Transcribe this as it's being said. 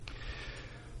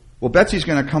Well, Betsy's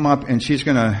going to come up and she's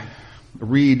going to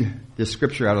read this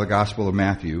scripture out of the Gospel of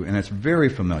Matthew, and it's very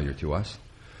familiar to us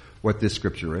what this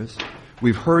scripture is.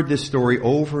 We've heard this story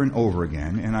over and over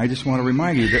again, and I just want to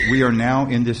remind you that we are now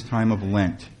in this time of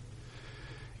Lent.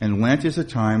 And Lent is a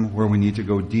time where we need to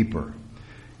go deeper.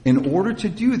 In order to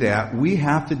do that, we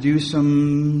have to do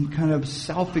some kind of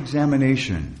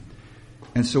self-examination.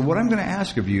 And so what I'm going to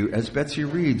ask of you, as Betsy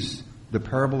reads the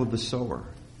parable of the sower,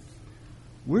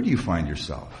 where do you find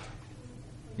yourself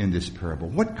in this parable?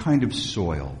 What kind of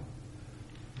soil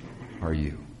are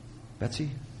you?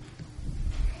 Betsy?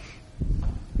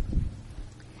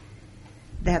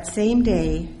 That same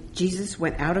day, Jesus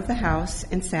went out of the house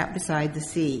and sat beside the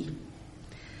sea.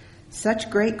 Such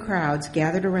great crowds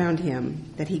gathered around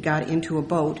him that he got into a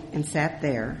boat and sat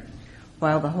there,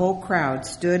 while the whole crowd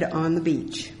stood on the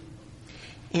beach.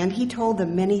 And he told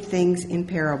them many things in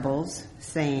parables,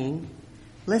 saying,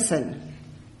 "Listen,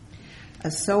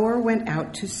 a sower went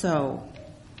out to sow.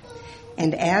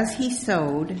 And as he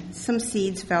sowed, some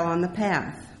seeds fell on the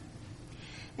path,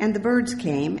 and the birds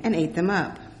came and ate them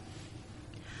up.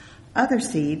 Other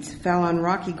seeds fell on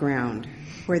rocky ground,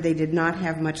 where they did not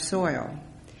have much soil,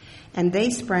 and they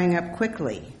sprang up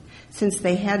quickly, since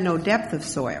they had no depth of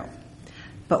soil.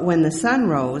 But when the sun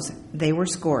rose, they were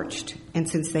scorched, and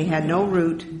since they had no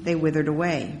root, they withered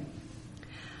away.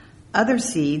 Other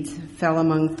seeds fell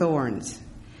among thorns,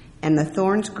 and the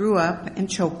thorns grew up and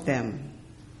choked them.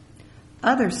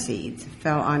 Other seeds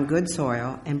fell on good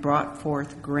soil and brought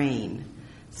forth grain,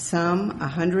 some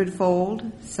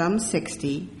 100-fold, some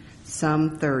 60,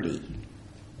 some 30.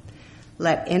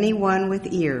 Let anyone with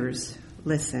ears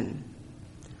listen."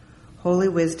 Holy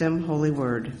wisdom, holy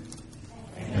word.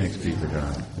 Thanks be to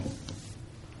God.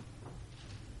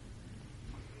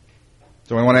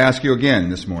 So I want to ask you again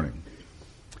this morning,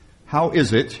 how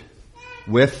is it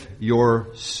with your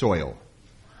soil?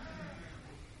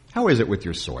 How is it with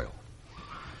your soil?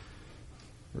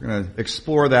 We're going to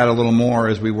explore that a little more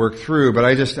as we work through, but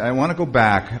I want to go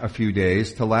back a few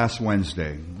days to last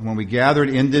Wednesday, when we gathered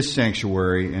in this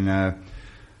sanctuary in a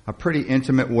pretty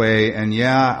intimate way. And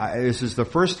this is the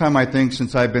first time, I think,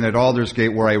 since I've been at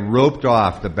Aldersgate where I roped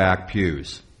off the back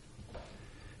pews,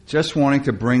 just wanting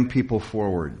to bring people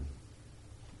forward.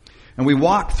 And we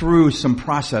walked through some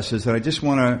processes that I just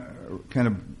want to kind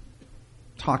of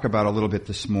talk about a little bit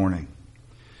this morning.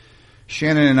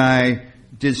 Shannon and I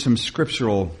did some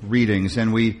scriptural readings,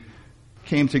 and we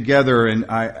came together and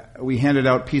we handed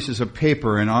out pieces of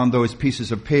paper, and on those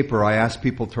pieces of paper I asked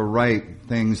people to write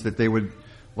things that they would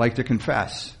like to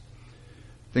confess,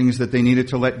 things that they needed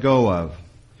to let go of,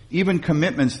 even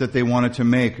commitments that they wanted to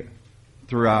make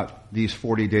throughout these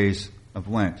 40 days of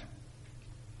Lent.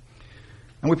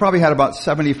 And we probably had about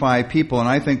 75 people, and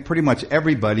I think pretty much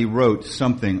everybody wrote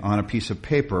something on a piece of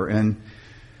paper. And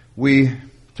we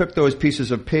took those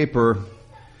pieces of paper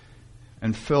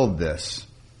and filled this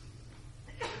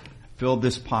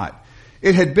pot.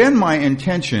 It had been my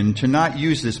intention to not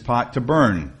use this pot to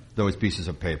burn those pieces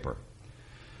of paper.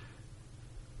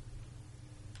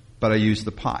 But I used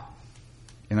the pot,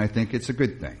 and I think it's a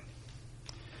good thing.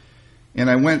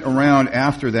 And I went around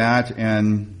after that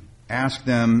and asked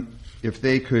them if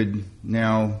they could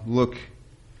now look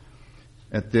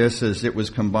at this as it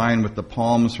was combined with the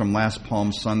palms from last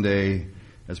Palm Sunday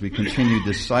as we continued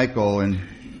this cycle, and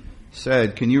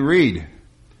said, "Can you read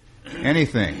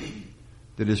anything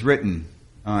that is written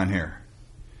on here?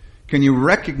 Can you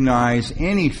recognize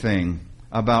anything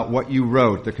about what you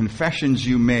wrote, the confessions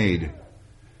you made?"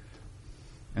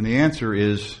 And the answer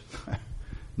is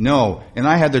no. And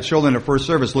I had the children at first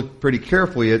service look pretty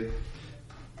carefully at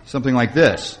something like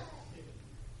this.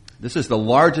 This is the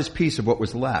largest piece of what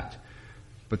was left.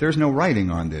 But there's no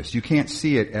writing on this. You can't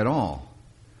see it at all.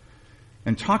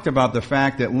 And talked about the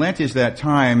fact that Lent is that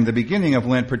time, the beginning of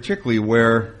Lent particularly,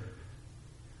 where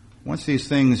once these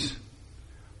things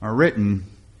are written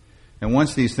and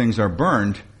once these things are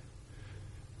burned,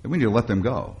 then we need to let them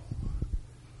go.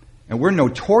 And we're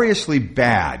notoriously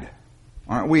bad,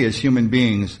 aren't we, as human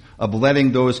beings, of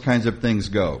letting those kinds of things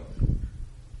go.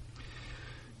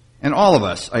 And all of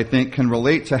us, I think, can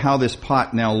relate to how this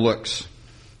pot now looks.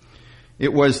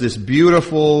 It was this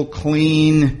beautiful,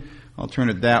 clean, I'll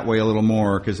turn it that way a little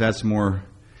more because that's more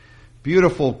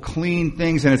beautiful, clean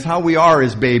things. And it's how we are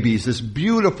as babies, this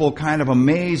beautiful kind of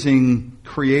amazing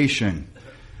creation.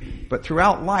 But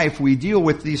throughout life, we deal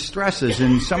with these stresses,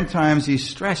 and sometimes these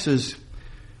stresses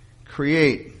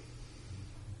create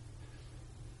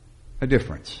a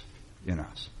difference in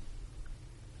us.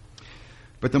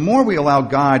 But the more we allow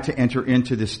God to enter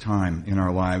into this time in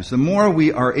our lives, the more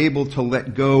we are able to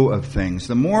let go of things,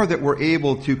 the more that we're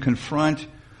able to confront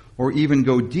or even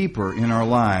go deeper in our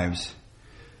lives,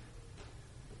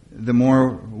 the more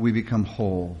we become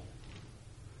whole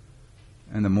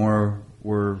and the more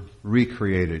we're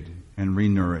recreated and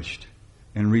renourished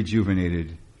and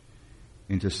rejuvenated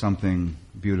into something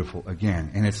beautiful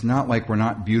again. And it's not like we're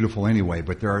not beautiful anyway,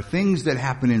 but there are things that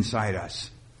happen inside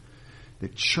us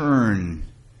that churn,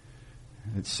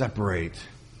 that separate,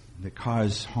 that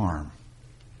cause harm.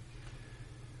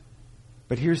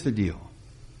 But here's the deal.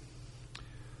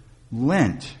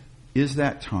 Lent is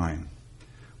that time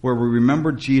where we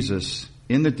remember Jesus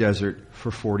in the desert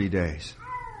for 40 days.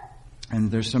 And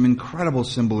there's some incredible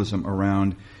symbolism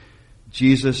around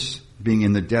Jesus being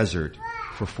in the desert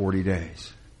for 40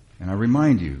 days. And I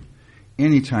remind you,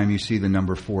 anytime you see the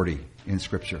number 40 in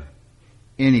Scripture,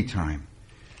 anytime,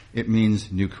 it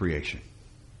means new creation,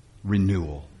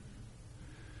 renewal.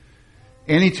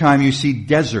 Anytime you see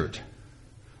desert,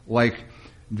 like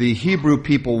the Hebrew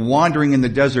people wandering in the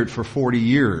desert for 40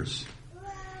 years,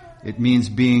 it means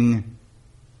being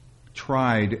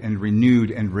tried and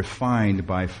renewed and refined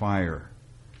by fire.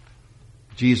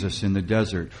 Jesus in the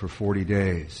desert for 40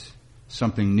 days.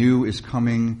 Something new is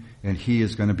coming, and he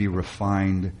is going to be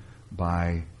refined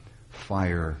by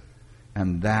fire.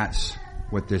 And that's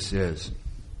what this is.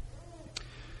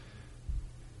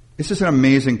 This is an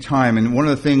amazing time, and one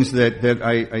of the things that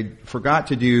I forgot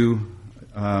to do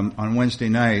on Wednesday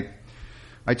night,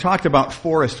 I talked about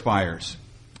forest fires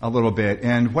a little bit,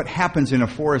 and what happens in a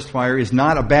forest fire is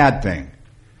not a bad thing.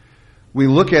 We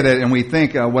look at it and we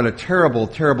think, what a terrible,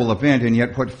 terrible event, and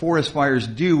yet what forest fires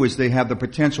do is they have the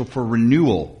potential for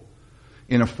renewal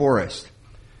in a forest.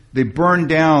 They burn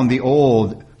down the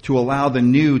old to allow the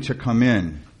new to come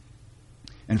in.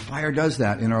 And fire does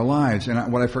that in our lives.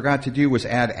 And what I forgot to do was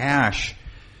add ash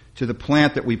to the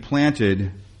plant that we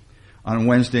planted on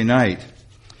Wednesday night,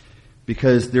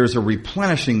 because there's a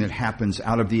replenishing that happens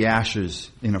out of the ashes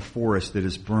in a forest that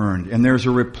is burned. And there's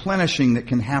a replenishing that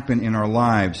can happen in our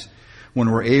lives when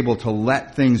we're able to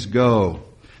let things go.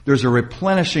 There's a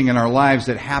replenishing in our lives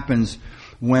that happens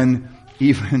when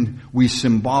even we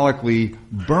symbolically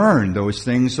burn those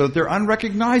things so that they're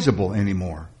unrecognizable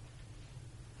anymore.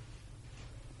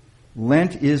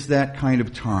 Lent is that kind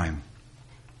of time.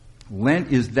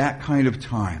 Lent is that kind of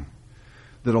time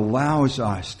that allows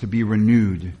us to be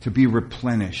renewed, to be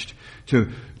replenished,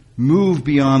 to move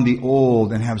beyond the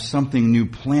old and have something new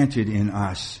planted in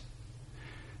us.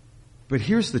 But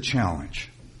here's the challenge.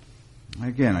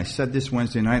 Again, I said this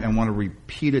Wednesday night. I want to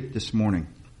repeat it this morning.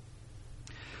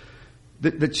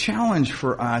 The challenge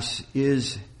for us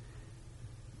is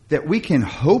that we can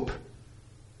hope,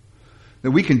 that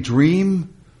we can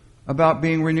dream about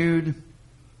being renewed.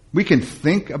 We can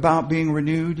think about being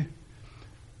renewed.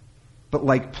 But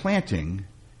like planting,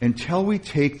 until we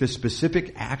take the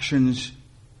specific actions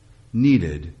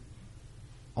needed,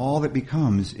 all that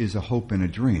becomes is a hope and a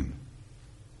dream.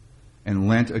 And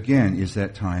Lent, again, is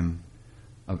that time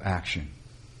of action.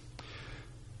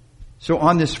 So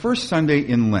on this first Sunday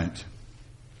in Lent,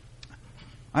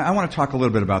 I want to talk a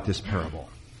little bit about this parable.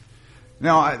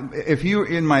 Now, if you're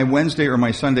in my Wednesday or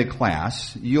my Sunday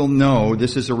class, you'll know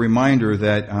this is a reminder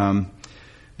that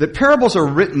that parables are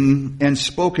written and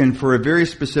spoken for a very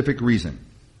specific reason.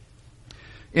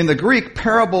 In the Greek,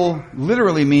 parable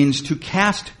literally means to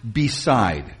cast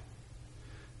beside.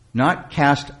 Not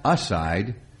cast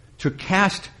aside, to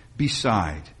cast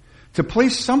beside. To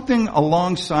place something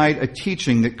alongside a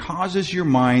teaching that causes your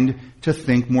mind to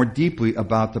think more deeply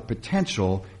about the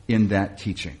potential in that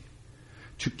teaching.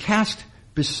 To cast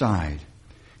beside.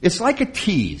 It's like a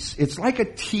tease. It's like a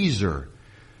teaser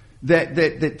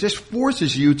that just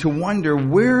forces you to wonder,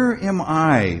 where am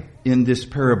I in this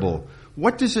parable?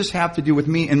 What does this have to do with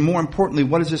me? And more importantly,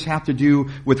 what does this have to do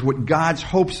with what God's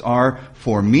hopes are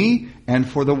for me and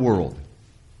for the world?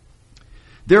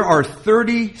 There are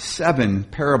 37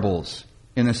 parables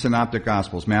in the Synoptic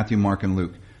Gospels, Matthew, Mark, and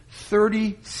Luke.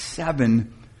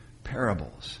 37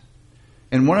 parables.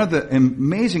 And one of the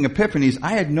amazing epiphanies,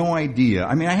 I had no idea.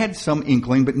 I mean, I had some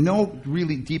inkling, but no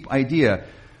really deep idea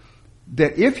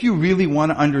that if you really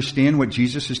want to understand what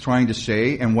Jesus is trying to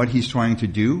say and what he's trying to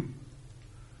do,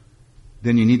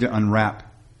 then you need to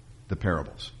unwrap the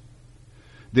parables.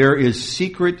 There is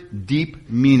secret, deep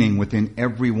meaning within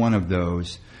every one of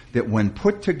those that when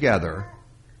put together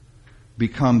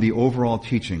become the overall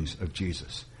teachings of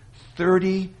Jesus.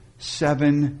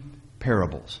 37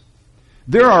 parables.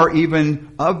 There are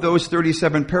even, of those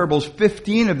 37 parables,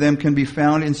 15 of them can be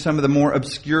found in some of the more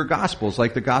obscure Gospels,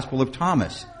 like the Gospel of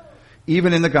Thomas.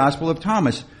 Even in the Gospel of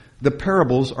Thomas, the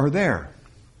parables are there.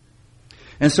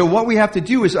 And so what we have to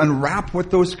do is unwrap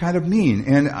what those kind of mean.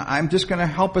 And I'm just going to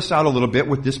help us out a little bit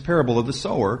with this parable of the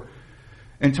sower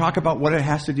and talk about what it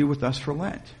has to do with us for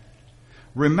Lent.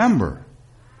 Remember,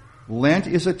 Lent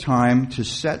is a time to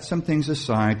set some things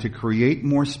aside to create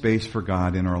more space for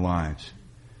God in our lives.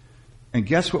 And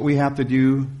guess what we have to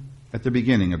do at the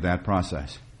beginning of that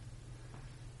process?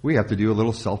 We have to do a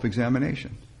little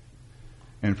self-examination.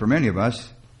 And for many of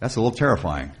us, that's a little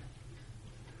terrifying.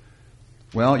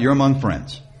 Well, you're among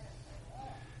friends.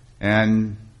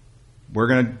 And we're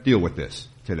going to deal with this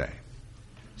today.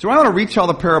 So I want to retell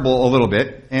the parable a little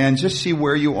bit and just see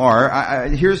where you are.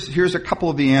 Here's a couple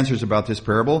of the answers about this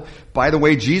parable. By the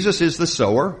way, Jesus is the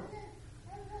sower.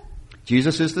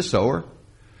 Jesus is the sower.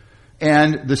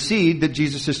 And the seed that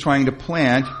Jesus is trying to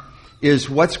plant is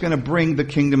what's going to bring the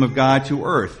kingdom of God to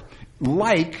earth.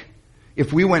 Like,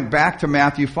 if we went back to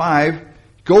Matthew 5,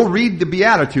 go read the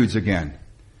Beatitudes again.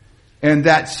 And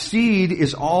that seed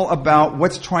is all about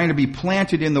what's trying to be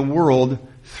planted in the world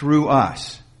through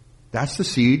us. That's the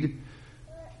seed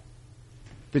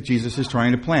that Jesus is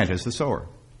trying to plant as the sower.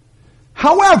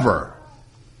 However,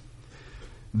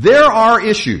 there are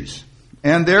issues.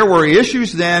 And there were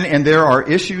issues then, and there are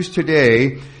issues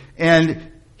today.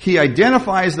 And he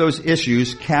identifies those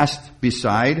issues cast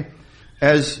beside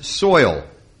as soil.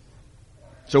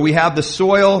 So we have the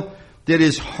soil that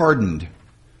is hardened.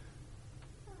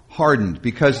 Hardened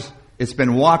because it's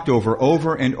been walked over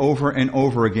and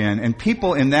over again. And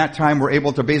people in that time were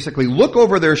able to basically look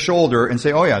over their shoulder and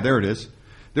say, oh yeah, there it is.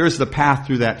 There's the path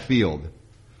through that field.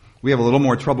 We have a little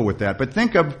more trouble with that. But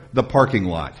think of the parking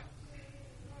lot.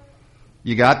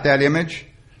 You got that image?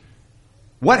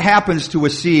 What happens to a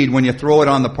seed when you throw it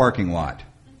on the parking lot?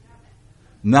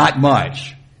 Not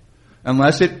much.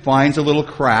 Unless it finds a little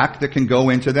crack that can go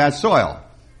into that soil.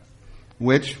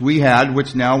 Which we had,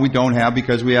 which now we don't have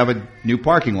because we have a new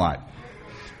parking lot.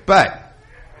 But,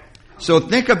 so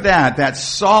think of that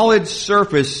solid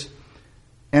surface,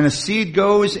 and a seed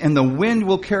goes and the wind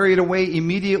will carry it away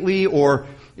immediately, or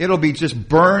it'll be just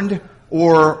burned,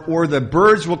 or the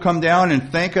birds will come down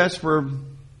and thank us for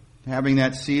having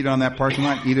that seed on that parking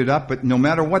lot, eat it up, but no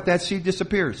matter what, that seed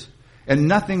disappears. And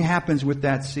nothing happens with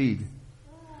that seed.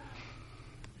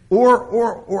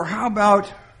 Or how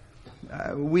about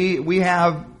we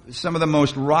have some of the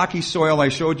most rocky soil I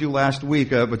showed you last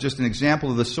week, but just an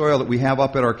example of the soil that we have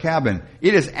up at our cabin.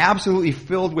 It is absolutely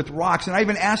filled with rocks. And I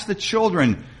even asked the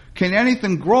children, can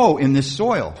anything grow in this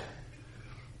soil?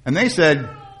 And they said,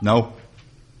 no.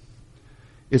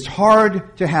 It's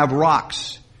hard to have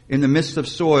rocks in the midst of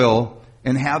soil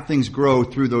and have things grow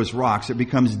through those rocks. It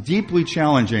becomes deeply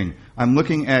challenging. I'm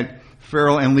looking at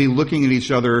Farrell and Lee looking at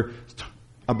each other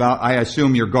about, I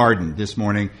assume, your garden this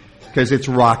morning, because it's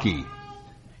rocky.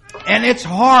 And it's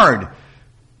hard.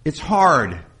 It's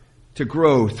hard to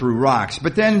grow through rocks.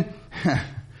 But then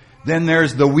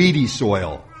there's the weedy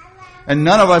soil. And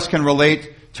none of us can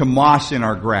relate to moss in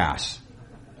our grass.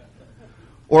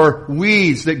 Or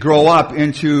weeds that grow up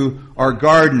into our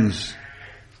gardens.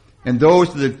 And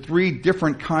those are the three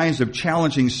different kinds of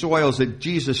challenging soils that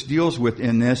Jesus deals with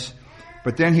in this.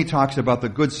 But then he talks about the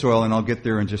good soil, and I'll get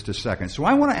there in just a second. So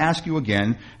I want to ask you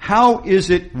again, how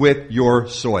is it with your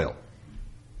soil?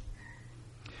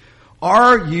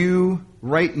 Are you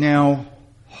right now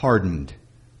hardened?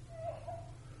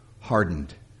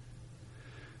 Hardened.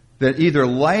 That either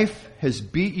life has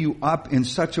beat you up in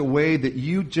such a way that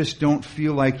you just don't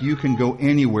feel like you can go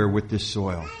anywhere with this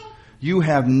soil. You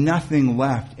have nothing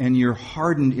left, and you're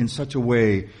hardened in such a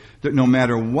way that no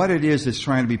matter what it is that's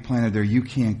trying to be planted there, you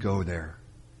can't go there.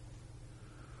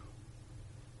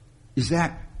 Is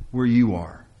that where you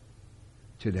are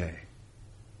today?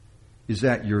 Is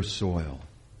that your soil?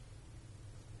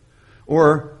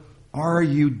 Or are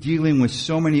you dealing with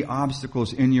so many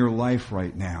obstacles in your life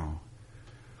right now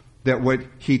that what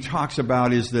he talks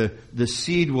about is the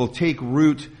seed will take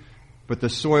root, but the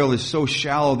soil is so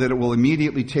shallow that it will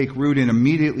immediately take root and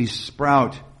immediately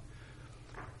sprout.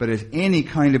 But as any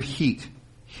kind of heat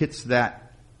hits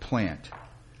that plant,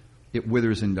 it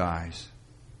withers and dies.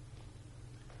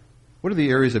 What are the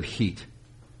areas of heat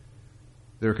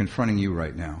that are confronting you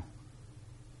right now?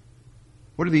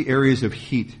 What are the areas of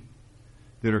heat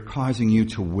that are causing you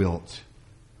to wilt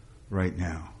right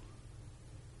now?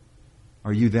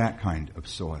 Are you that kind of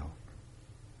soil?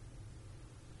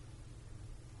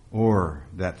 Or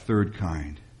that third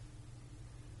kind?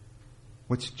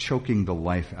 What's choking the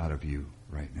life out of you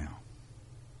right now?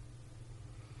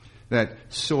 That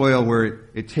soil where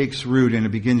it takes root and it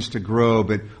begins to grow,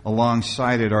 but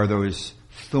alongside it are those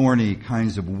thorny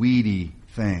kinds of weedy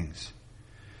things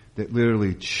that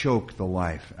literally choke the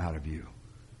life out of you.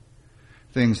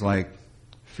 Things like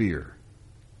fear.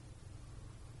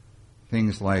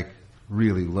 Things like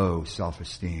really low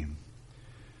self-esteem.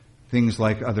 Things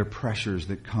like other pressures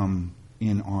that come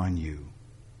in on you.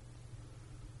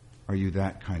 Are you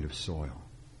that kind of soil?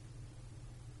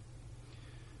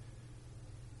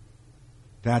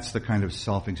 That's the kind of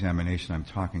self-examination I'm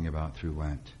talking about through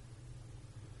Lent.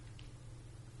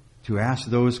 To ask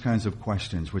those kinds of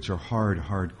questions, which are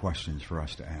hard questions for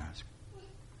us to ask.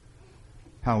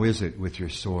 How is it with your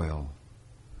soil?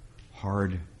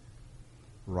 Hard,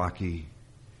 rocky,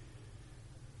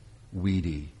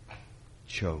 weedy,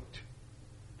 choked.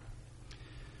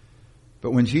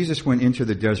 But when Jesus went into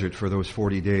the desert for those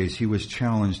 40 days, he was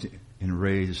challenged in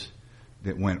ways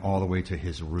that went all the way to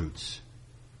his roots.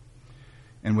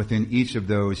 And within each of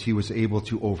those, he was able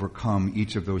to overcome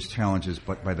each of those challenges,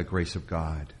 but by the grace of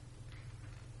God.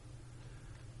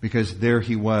 Because there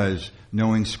he was,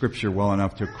 knowing Scripture well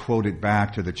enough to quote it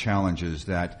back to the challenges,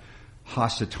 that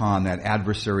Hasatan, that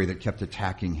adversary that kept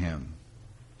attacking him.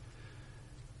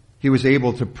 He was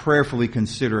able to prayerfully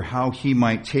consider how he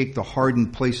might take the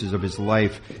hardened places of his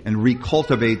life and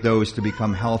recultivate those to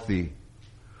become healthy.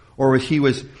 Or he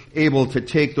was able to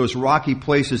take those rocky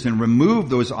places and remove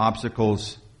those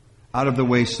obstacles out of the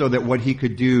way so that what he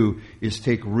could do is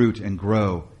take root and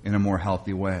grow in a more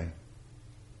healthy way.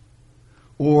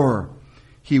 Or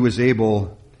he was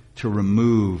able to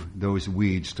remove those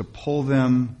weeds, to pull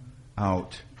them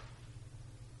out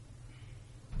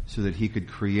so that he could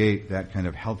create that kind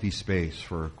of healthy space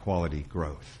for quality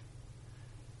growth.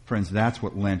 Friends, that's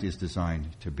what Lent is designed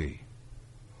to be.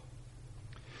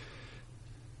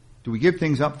 Do we give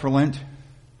things up for Lent?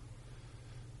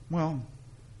 Well,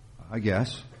 I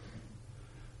guess.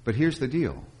 But here's the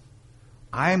deal.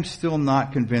 I'm still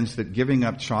not convinced that giving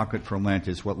up chocolate for Lent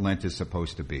is what Lent is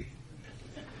supposed to be.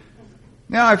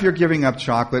 Now, if you're giving up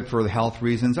chocolate for health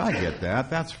reasons, I get that.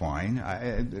 That's fine.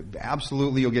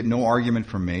 Absolutely, you'll get no argument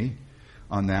from me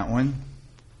on that one.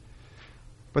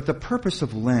 But the purpose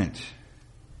of Lent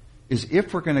is,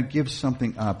 if we're going to give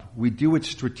something up, we do it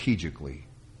strategically.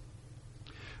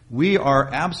 We are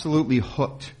absolutely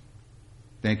hooked,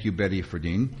 thank you, Betty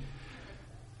Ferdine,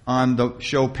 on the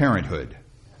show Parenthood.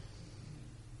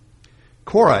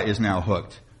 Cora is now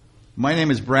hooked. My name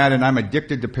is Brad, and I'm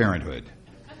addicted to Parenthood.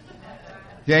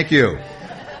 Thank you.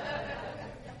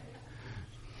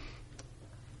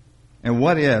 And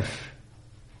what if,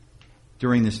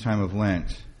 during this time of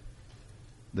Lent,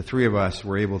 the three of us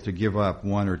were able to give up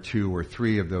one or two or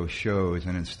three of those shows,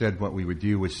 and instead what we would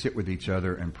do was sit with each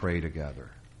other and pray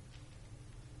together?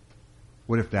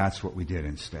 What if that's what we did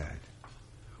instead?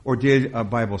 Or did a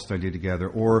Bible study together,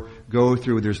 or go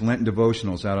through, there's Lenten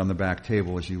devotionals out on the back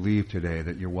table as you leave today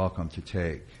that you're welcome to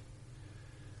take.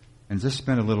 And just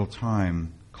spend a little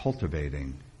time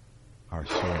cultivating our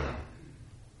soil.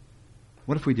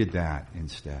 What if we did that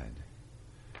instead?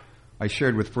 I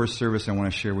shared with First Service, I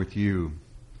want to share with you,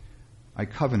 I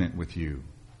covenant with you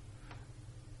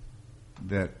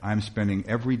that I'm spending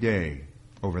every day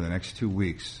over the next 2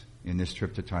 weeks in this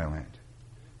trip to Thailand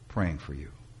praying for you.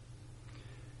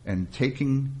 And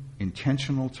taking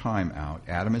intentional time out.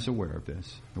 Adam is aware of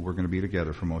this, and we're going to be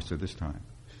together for most of this time.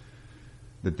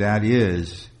 That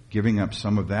is giving up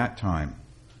some of that time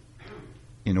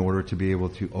in order to be able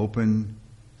to open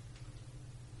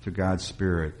to God's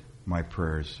Spirit my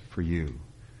prayers for you,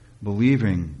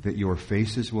 believing that your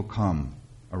faces will come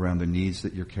around the needs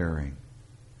that you're carrying.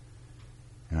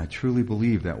 And I truly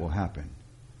believe that will happen.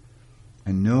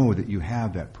 And know that you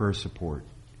have that prayer support,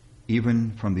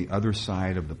 even from the other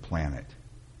side of the planet,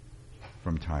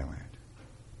 from Thailand.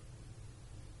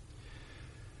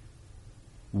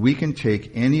 We can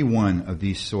take any one of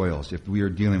these soils if we are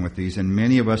dealing with these, and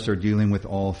many of us are dealing with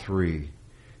all three,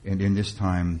 and in this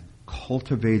time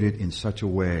cultivate it in such a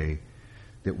way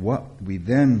that what we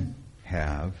then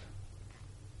have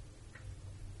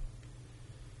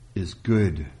is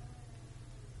good,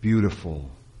 beautiful,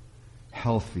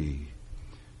 healthy,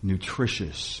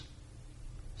 nutritious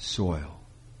soil.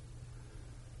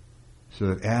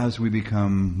 So that as we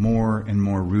become more and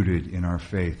more rooted in our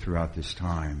faith throughout this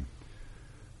time,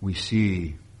 we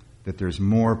see that there's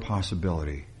more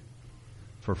possibility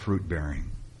for fruit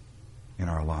bearing in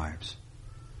our lives.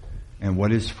 And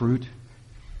what is fruit?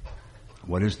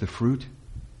 What is the fruit?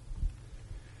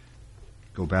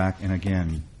 Go back and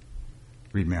again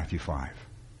read Matthew 5,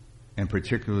 and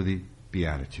particularly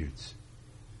Beatitudes.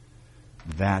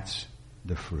 That's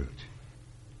the fruit.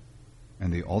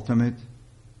 And the ultimate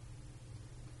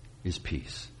is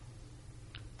peace.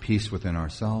 Peace within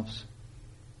ourselves.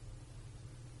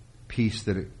 Peace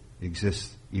that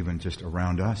exists even just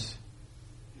around us.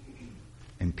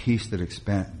 And peace that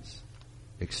expands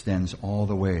extends all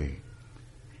the way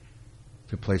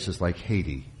to places like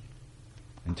Haiti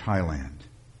and Thailand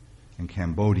and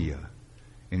Cambodia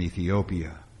and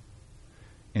Ethiopia.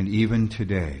 And even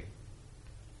today,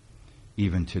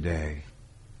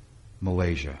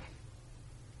 Malaysia,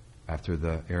 after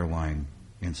the airline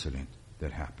incident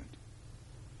that happened.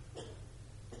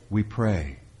 We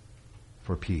pray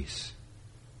for peace.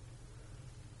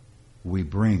 We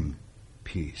bring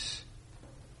peace.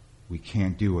 We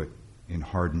can't do it in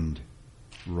hardened,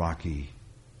 rocky,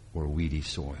 or weedy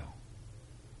soil.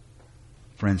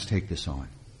 Friends, take this on.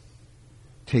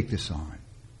 Take this on.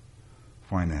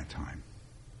 Find that time.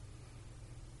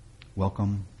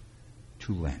 Welcome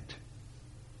to Lent.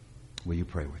 Will you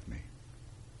pray with me?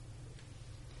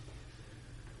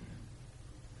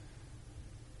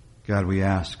 God, we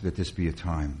ask that this be a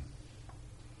time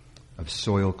of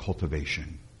soil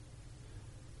cultivation,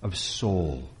 of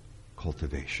soul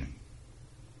cultivation,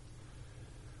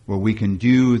 where we can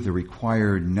do the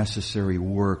required necessary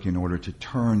work in order to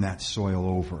turn that soil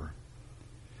over,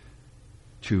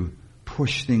 to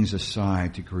push things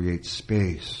aside to create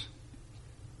space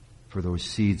for those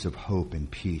seeds of hope and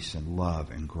peace and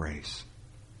love and grace.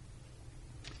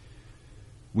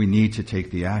 We need to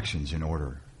take the actions in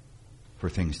order for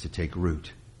things to take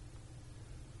root.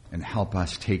 And help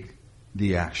us take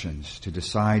the actions to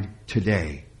decide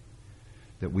today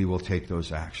that we will take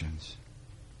those actions.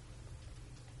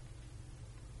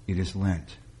 It is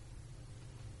Lent.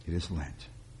 It is Lent.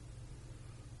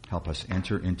 Help us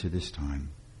enter into this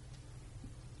time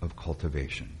of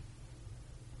cultivation.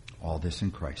 All this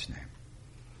in Christ's name.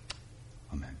 Amen.